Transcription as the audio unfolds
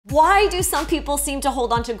Why do some people seem to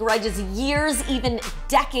hold on to grudges years, even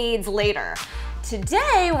decades later?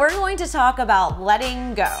 Today, we're going to talk about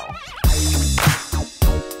letting go.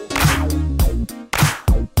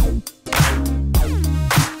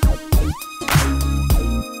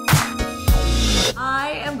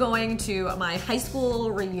 I am going to my high school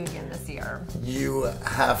reunion this year. You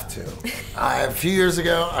have to. A few years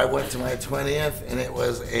ago, I went to my 20th, and it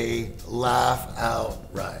was a laugh out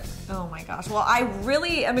ride. Oh my gosh. Well, I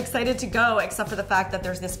really am excited to go, except for the fact that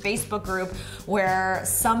there's this Facebook group where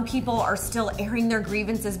some people are still airing their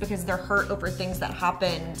grievances because they're hurt over things that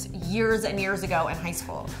happened years and years ago in high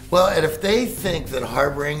school. Well, and if they think that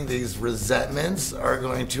harboring these resentments are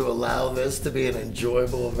going to allow this to be an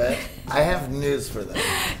enjoyable event, I have news for them.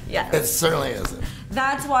 Yes. It certainly isn't.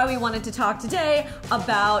 That's why we wanted to talk today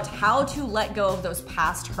about how to let go of those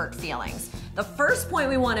past hurt feelings. The first point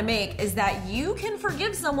we want to make is that you can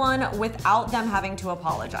forgive someone without them having to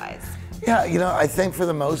apologize. Yeah, you know, I think for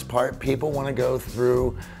the most part, people want to go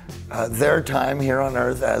through their time here on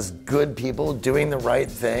earth as good people, doing the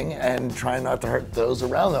right thing and trying not to hurt those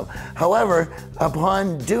around them. However,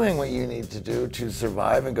 upon doing what you need to do to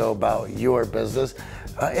survive and go about your business,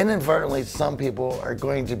 inadvertently, some people are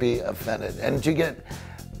going to be offended. And to get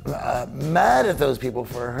mad at those people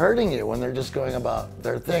for hurting you when they're just going about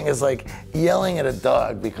their thing is like yelling at a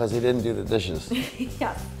dog because he didn't do the dishes.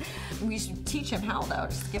 Yeah. We should teach him how, though.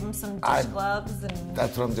 Just give him some dish gloves and...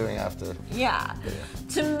 That's what I'm doing after. Yeah.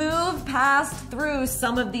 To move past through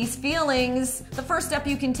some of these feelings, the first step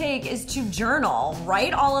you can take is to journal.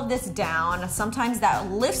 Write all of this down. Sometimes that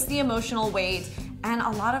lifts the emotional weight, and a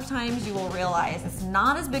lot of times you will realize it's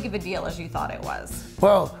not as big of a deal as you thought it was.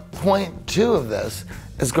 Well, point 2 of this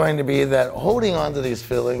is going to be that holding on to these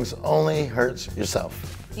feelings only hurts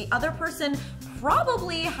yourself. The other person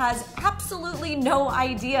probably has absolutely no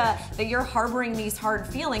idea that you're harboring these hard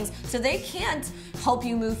feelings, so they can't help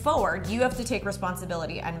you move forward. You have to take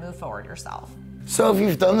responsibility and move forward yourself. So if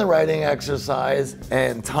you've done the writing exercise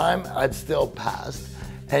and time had still passed,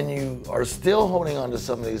 and you are still holding on to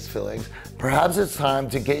some of these feelings, perhaps it's time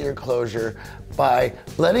to get your closure by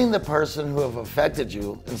letting the person who have affected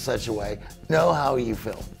you in such a way know how you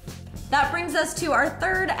feel. That brings us to our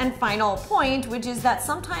third and final point, which is that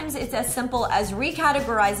sometimes it's as simple as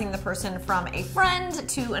recategorizing the person from a friend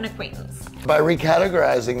to an acquaintance. By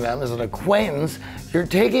recategorizing them as an acquaintance, you're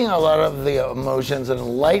taking a lot of the emotions and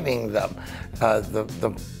lightening them.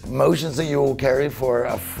 The emotions that you will carry for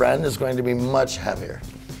a friend is going to be much heavier.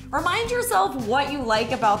 Remind yourself what you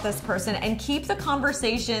like about this person and keep the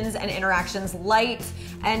conversations and interactions light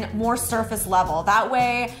and more surface level. That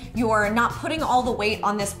way, you're not putting all the weight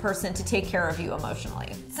on this person to take care of you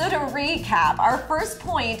emotionally. So to recap, our first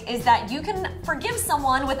point is that you can forgive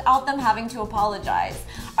someone without them having to apologize.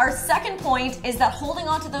 Our second point is that holding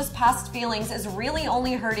on to those past feelings is really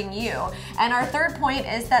only hurting you. And our third point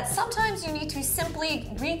is that sometimes you need to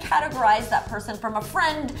simply recategorize that person from a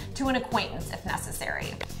friend to an acquaintance if necessary.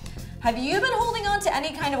 Have you been holding on to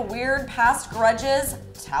any kind of weird past grudges?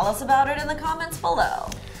 Tell us about it in the comments below.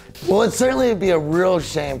 Well, it'd certainly be a real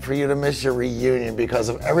shame for you to miss your reunion because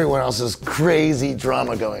of everyone else's crazy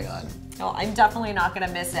drama going on. Well, I'm definitely not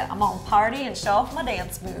gonna miss it. I'm gonna party and show off my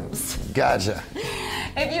dance moves. Gotcha.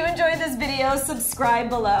 If you enjoyed this video, subscribe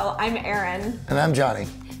below. I'm Erin. And I'm Johnny.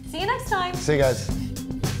 See you next time. See you guys.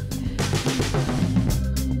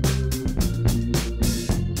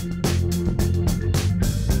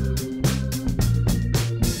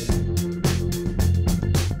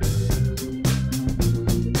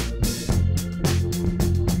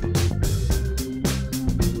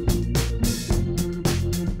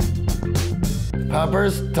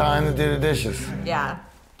 Peppers, time to do the dishes. Yeah,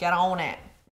 get on it.